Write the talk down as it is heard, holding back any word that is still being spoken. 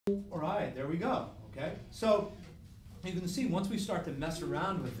All right, there we go. Okay, so you can see once we start to mess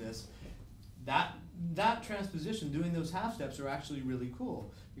around with this, that transposition, doing those half steps, are actually really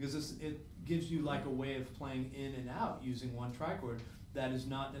cool because it gives you like a way of playing in and out using one trichord that is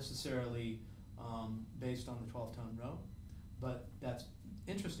not necessarily based on the 12-tone row, but that's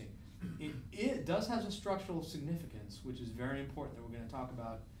interesting. It does have a structural significance, which is very important that we're going to talk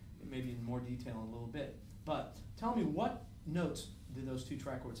about maybe in more detail in a little bit. But tell me, what notes do those two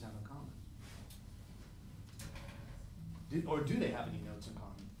trichords have in common? Or do they have any notes in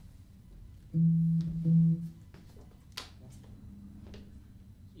common?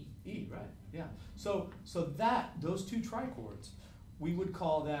 E, right? Yeah. So those two trichords, we would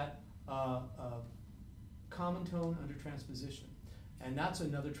call that a common tone under transposition, and that's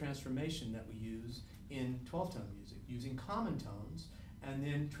another transformation that we use in 12-tone music, using common tones and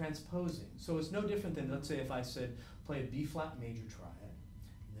then transposing. So it's no different than, let's say, if I said play a B flat major triad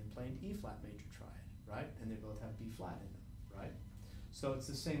and then play an E flat major triad, right? And they both have B flat in them, right? So it's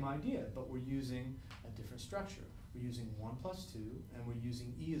the same idea, but we're using a different structure. We're using 1 plus 2, and we're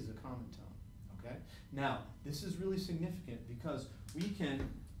using E as a common tone, okay? Now, this is really significant because we can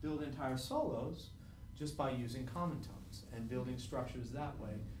build entire solos just by using common tones and building structures that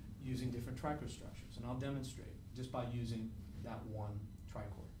way using different trichord structures. And I'll demonstrate just by using that one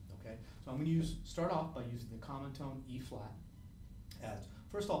trichord, okay? So I'm going to start off by using the common tone E flat.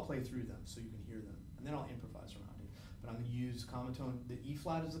 First I'll play through them so you can hear them, and then I'll improvise around it. But I'm going to use common tone, the E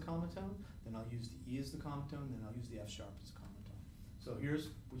flat as the common tone, then I'll use the E as the common tone, then I'll use the F sharp as the common tone. So here's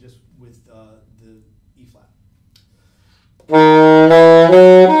just with the E flat.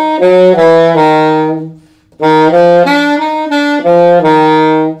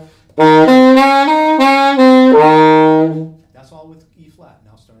 That's all with E flat.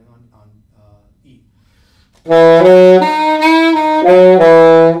 Now starting on E.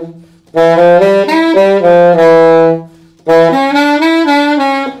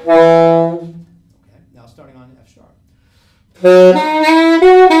 Okay, now starting on F sharp.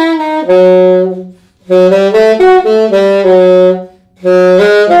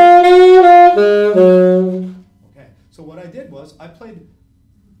 Okay, so what I did was I played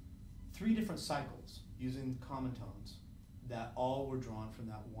 3 different cycles using common tones that all were drawn from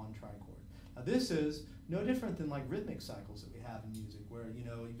that one trichord. Now this is no different than like rhythmic cycles that we have in music, where you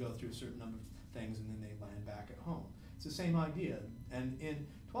go through a certain number of things and then they land back at home. It's the same idea. And in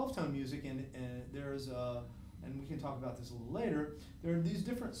 12-tone music, and there's and we can talk about this a little later, there are these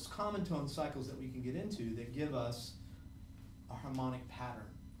different common tone cycles that we can get into that give us a harmonic pattern,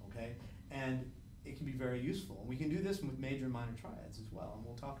 okay? And it can be very useful. And we can do this with major and minor triads as well, and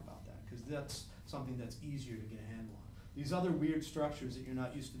we'll talk about that, because that's something that's easier to get a handle on. These other weird structures that you're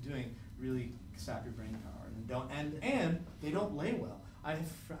not used to doing really sap your brain power, and they don't lay well. I have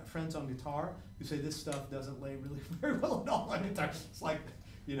friends on guitar who say this stuff doesn't lay really very well at all on guitar. It's like,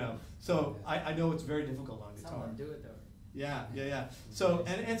 so I know it's very difficult on guitar. Someone do it though. Yeah. So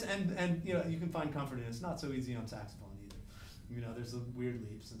and you can find comfort in it. It's not so easy on saxophone either. There's the weird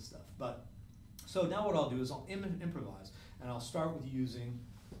leaps and stuff. But so now what I'll do is I'll improvise, and I'll start with using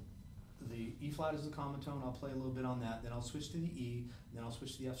the E flat as the common tone. I'll play a little bit on that. Then I'll switch to the E. And then I'll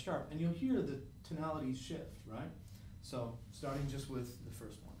switch to the F sharp, and you'll hear the tonality shift, right? So starting just with the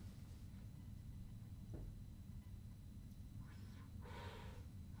first one.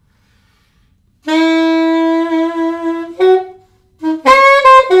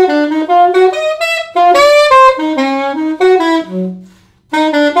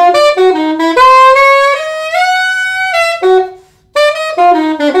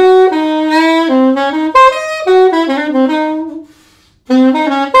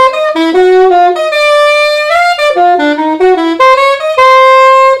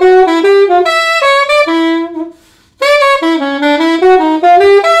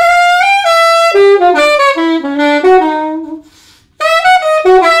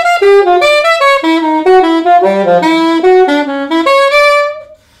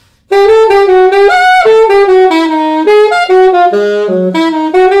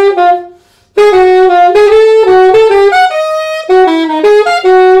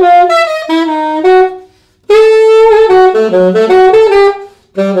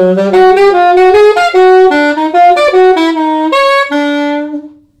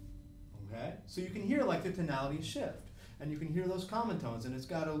 So you can hear like the tonality shift, and you can hear those common tones, and it's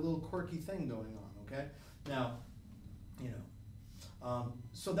got a little quirky thing going on, okay? Now,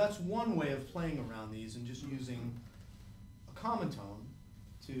 so that's one way of playing around these and just using a common tone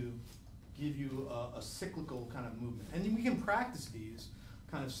to give you a cyclical kind of movement. And we can practice these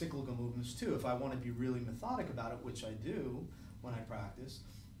kind of cyclical movements too if I want to be really methodic about it, which I do when I practice.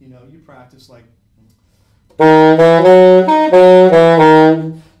 you know, you practice like. And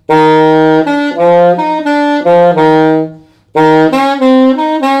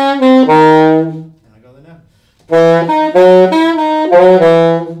I go the next.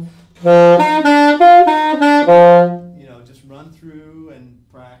 You know, just run through and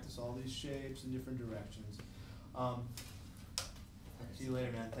practice all these shapes in different directions. See you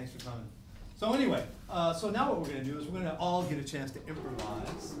later, man. Thanks for coming. So anyway, so now what we're going to do is we're going to all get a chance to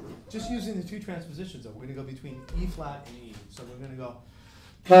improvise, just using the two transpositions. We're going to go between E flat and E. So we're going to go.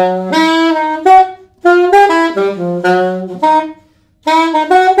 Okay,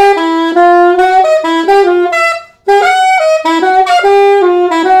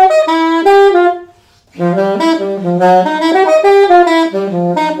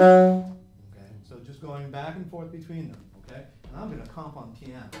 so just going back and forth between them. Okay, and I'm going to comp on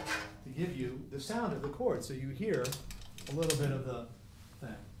piano to give you the sound of the chord, so you hear a little bit of the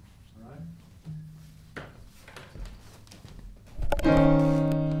thing. All right.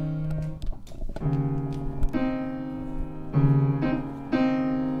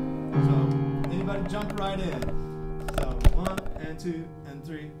 So anybody jump right in. So 1 and 2 and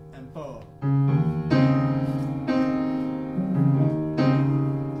 3 and 4.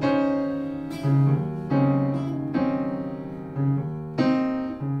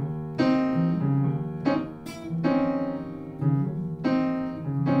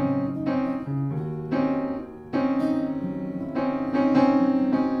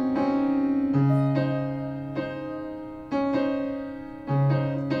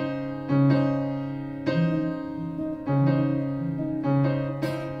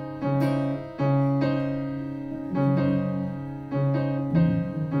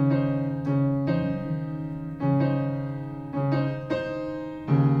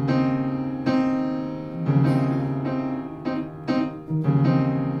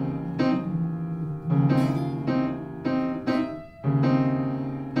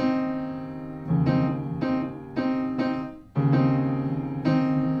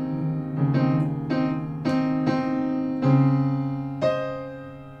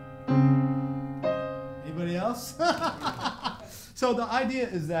 So the idea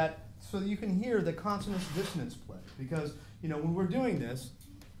is that so that you can hear the consonance dissonance play, because you know when we're doing this,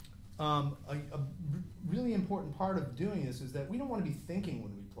 a really important part of doing this is that we don't want to be thinking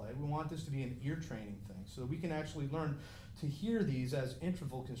when we play. We want this to be an ear training thing, so we can actually learn to hear these as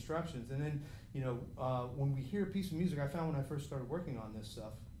interval constructions. And then you know when we hear a piece of music, I found when I first started working on this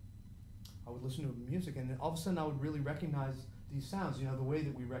stuff, I would listen to music, and then all of a sudden I would really recognize these sounds. You know, the way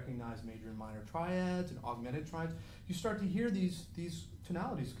that we recognize major and minor triads and augmented triads. You start to hear these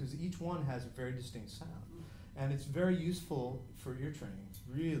tonalities because each one has a very distinct sound, and it's very useful for ear training. It's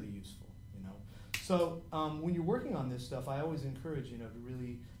really useful, you know. So when you're working on this stuff, I always encourage you know to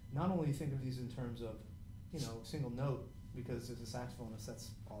really not only think of these in terms of you know single note, because as a saxophonist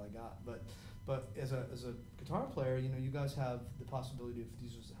that's all I got, but as a guitar player, you know, you guys have the possibility of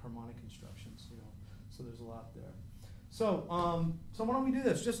these as harmonic constructions, you know. So there's a lot there. So so why don't we do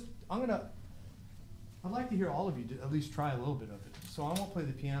this? I'd like to hear all of you at least try a little bit of it. So I won't play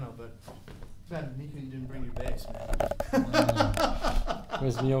the piano, but bad, Mika, you didn't bring your bass, man.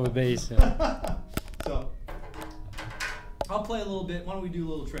 Where's me over bass? Yeah. So I'll play a little bit. Why don't we do a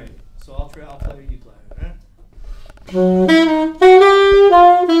little trade? So I'll play what you play. All right?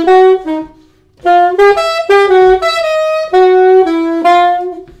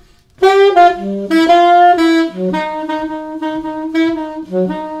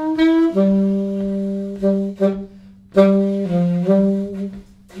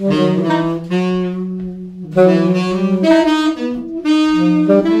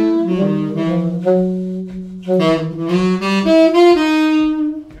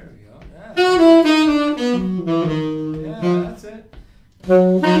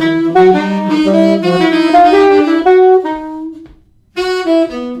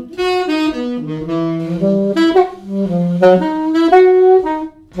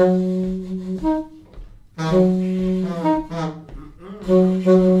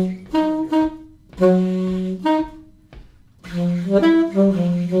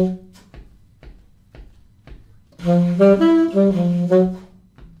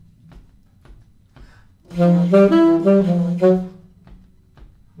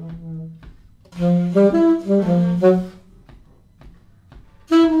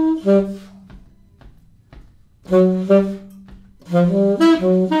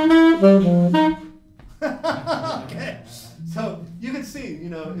 Okay, so you can see, you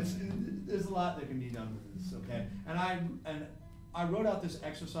know, there's a lot that can be done with this. Okay, and I wrote out this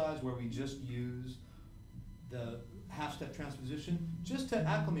exercise where we just use the half-step transposition just to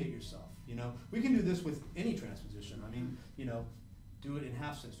acclimate yourself. You know, we can do this with any transposition. I mean, you know, do it in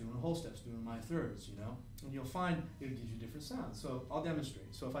half steps, do it in whole steps, do it in minor thirds, you know, and you'll find it gives you different sounds. So I'll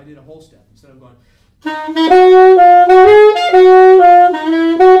demonstrate. So if I did a whole step, instead of going,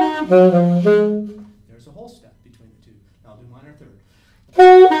 there's a whole step between the two. Now I'll do minor third.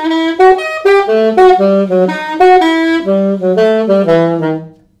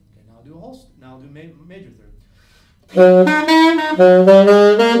 Okay, now I'll do a whole. Now I'll do major third. Now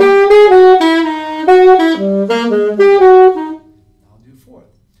I'll do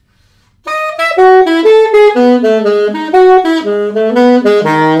fourth. Now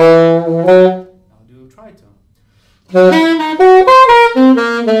I'll do a tritone. Now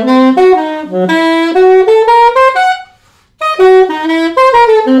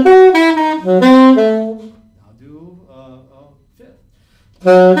I'll do fifth.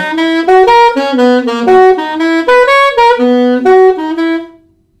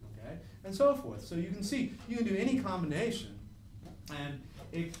 Okay, and so forth. So you can see you can do any combination, and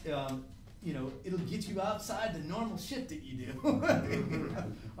it you know, it'll get you outside the normal shit that you do.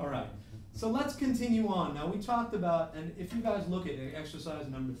 All right. So let's continue on. Now we talked about, and if you guys look at exercise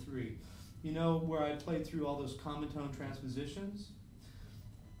number 3, you know where I played through all those common tone transpositions?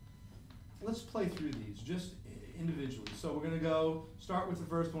 Let's play through these just individually. So we're going to go start with the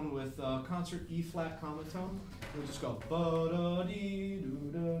first one with concert E flat common tone. We'll just go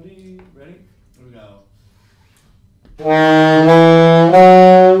ba-da-dee-doo-da-dee. Ready? Here we go.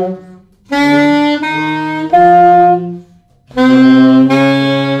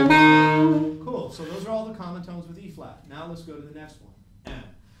 Cool. So those are all the common tones with E flat. Now let's go to the next one.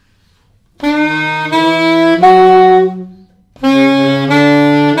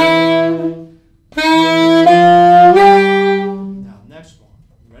 Now next one.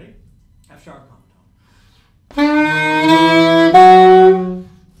 You ready? F sharp common tone.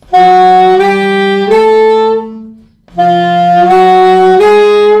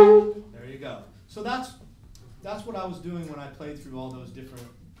 There you go. So that's what I was doing when I played through all those different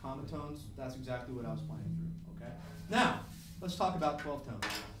common tones. That's exactly what I was playing through. Okay. Now let's talk about 12 tones.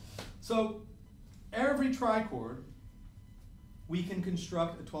 So every trichord, we can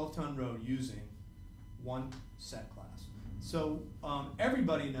construct a 12-tone row using one set class. So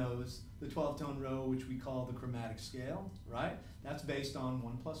everybody knows the 12-tone row, which we call the chromatic scale, right? That's based on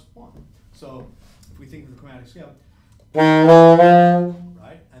 1 plus 1. So if we think of the chromatic scale,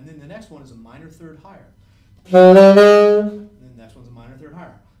 right? And then the next one is a minor third higher. And then the next one's a minor third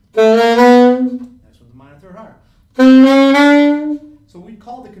higher. Next one's a minor third higher. So we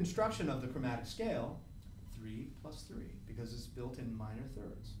call the construction of the chromatic scale 3 plus 3 because it's built in minor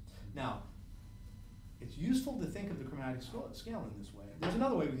thirds. Now, it's useful to think of the chromatic scale in this way. There's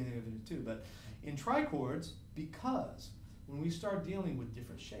another way we can think of it too, but in trichords, because when we start dealing with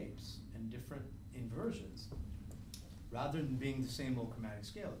different shapes and different inversions, rather than being the same old chromatic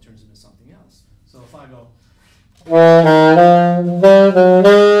scale, it turns into something else. So if I go,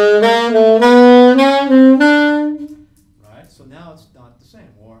 right, so now it's not the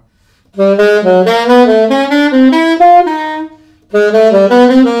same. Or,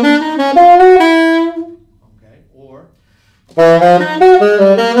 okay, or,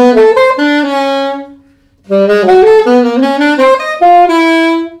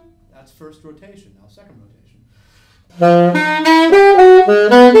 that's first rotation. Now second rotation.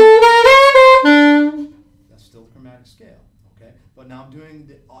 That's still the chromatic scale, okay? But now I'm doing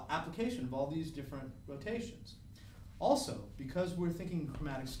the application of all these different rotations. Also, because we're thinking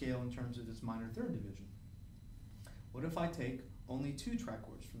chromatic scale in terms of its minor third division, what if I take only 2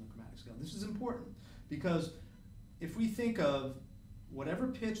 trichords from the chromatic scale? This is important because if we think of whatever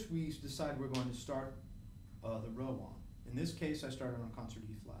pitch we decide we're going to start the row on, in this case I started on concert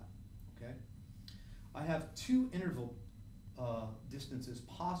E flat, okay? I have 2 interval distances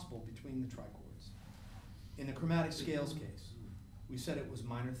possible between the trichords. In the chromatic scales case, we said it was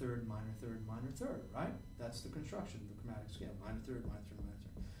minor third, minor third, minor third, right? That's the construction of the chromatic scale, minor third, minor third, minor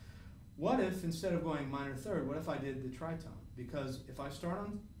third. What if, instead of going minor third, what if I did the tritone? Because if I start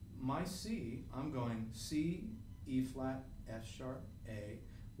on my C, I'm going C, E flat, F sharp, A.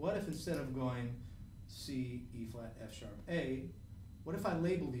 What if instead of going C, E flat, F sharp, A, what if I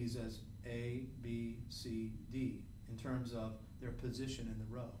label these as A, B, C, D in terms of their position in the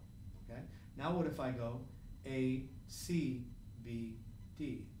row, okay? Now what if I go A, C, B,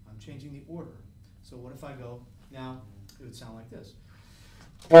 D? I'm changing the order. So what if I go, now it would sound like this.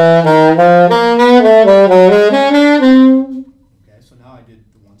 Okay, so now I did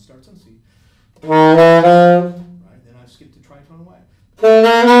the one starts on C. Right, then I skipped the tritone away. Then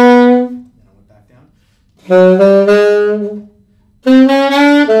I went back down.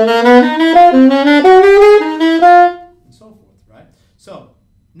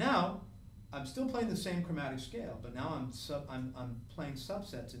 chromatic scale, but now I'm playing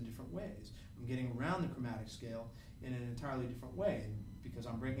subsets in different ways. I'm getting around the chromatic scale in an entirely different way because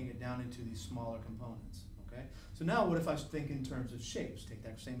I'm breaking it down into these smaller components. Okay. So now, what if I think in terms of shapes? Take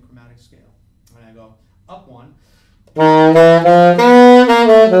that same chromatic scale, and I go up one. So I'm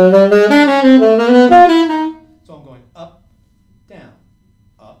going up,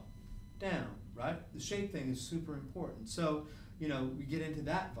 down, right? The shape thing is super important. So, you know, we get into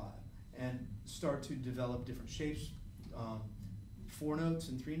that vibe and start to develop different shapes, 4 notes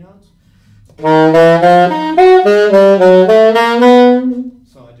and 3 notes. So I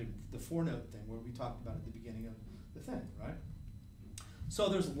did the 4-note thing where we talked about at the beginning of the thing, right? So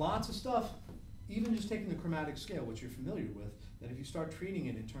there's lots of stuff, even just taking the chromatic scale, which you're familiar with, that if you start treating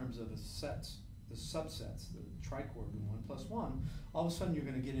it in terms of the sets, the subsets, the trichord, the 1 plus 1, all of a sudden you're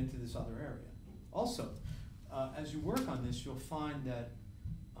going to get into this other area. Also, as you work on this, you'll find that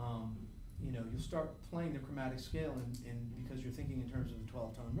you know, you'll start playing the chromatic scale because you're thinking in terms of a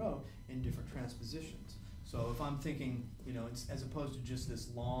 12-tone row in different transpositions. So if I'm thinking, you know, as opposed to just this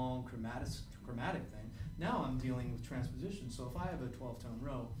long chromatic thing, now I'm dealing with transposition. So if I have a 12-tone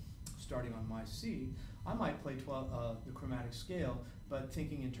row starting on my C, I might play the chromatic scale, but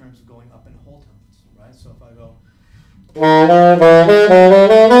thinking in terms of going up in whole tones, right? So if I go,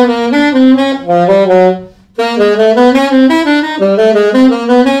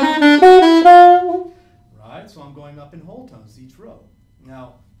 right? So I'm going up in whole tones each row.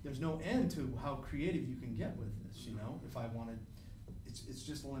 Now, there's no end to how creative you can get with this, you know, if I wanted, it's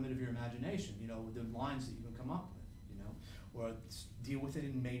just the limit of your imagination, you know, with the lines that you can come up with, you know, or deal with it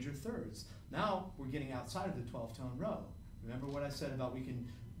in major thirds. Now, we're getting outside of the 12-tone row. Remember what I said about we can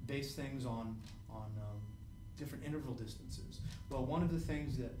base things on different interval distances. Well, one of the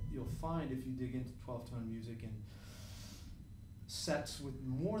things that you'll find if you dig into 12-tone music and sets with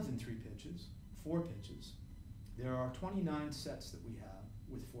more than 3 pitches, 4 pitches, there are 29 sets that we have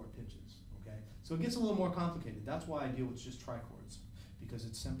with 4 pitches, okay? So it gets a little more complicated. That's why I deal with just trichords, because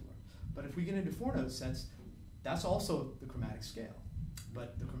it's simpler. But if we get into 4-note sets, that's also the chromatic scale,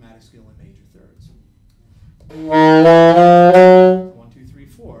 but the chromatic scale in major thirds. 1, 2, 3,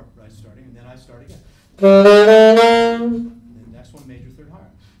 4, right, starting, and then I start again. And then the next one, major third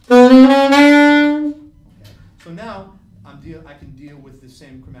higher. Okay. So now I can deal with the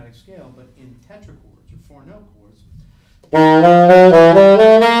same chromatic scale, but in tetrachords or 4-note chords.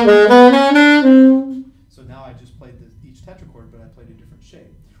 So now I just played each tetrachord, but I played a different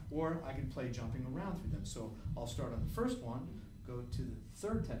shape. Or I could play jumping around through them. So I'll start on the first one, go to the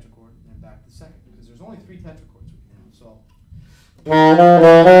 3rd tetrachord, and then back to the 2nd, because there's only 3 tetrachords we can have. So.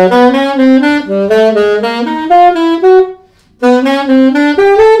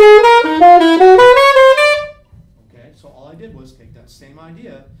 Okay, so all I did was take that same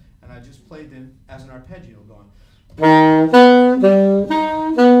idea and I just played them as an arpeggio going.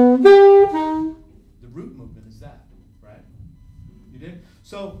 The root movement is that, right? You did?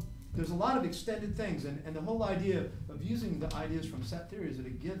 So there's a lot of extended things, and the whole idea of using the ideas from set theory is that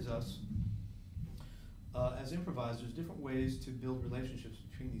it gives us as improvisers, different ways to build relationships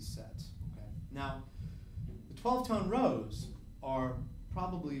between these sets. Okay. Now, the 12-tone rows are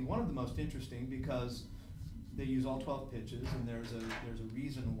probably one of the most interesting because they use all 12 pitches, and there's a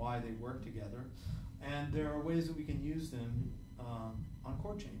reason why they work together, and there are ways that we can use them on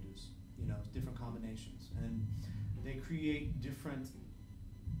chord changes, you know, different combinations, and they create different.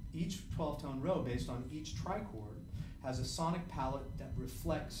 Each 12-tone row, based on each trichord, has a sonic palette that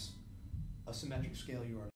reflects a symmetric scale you are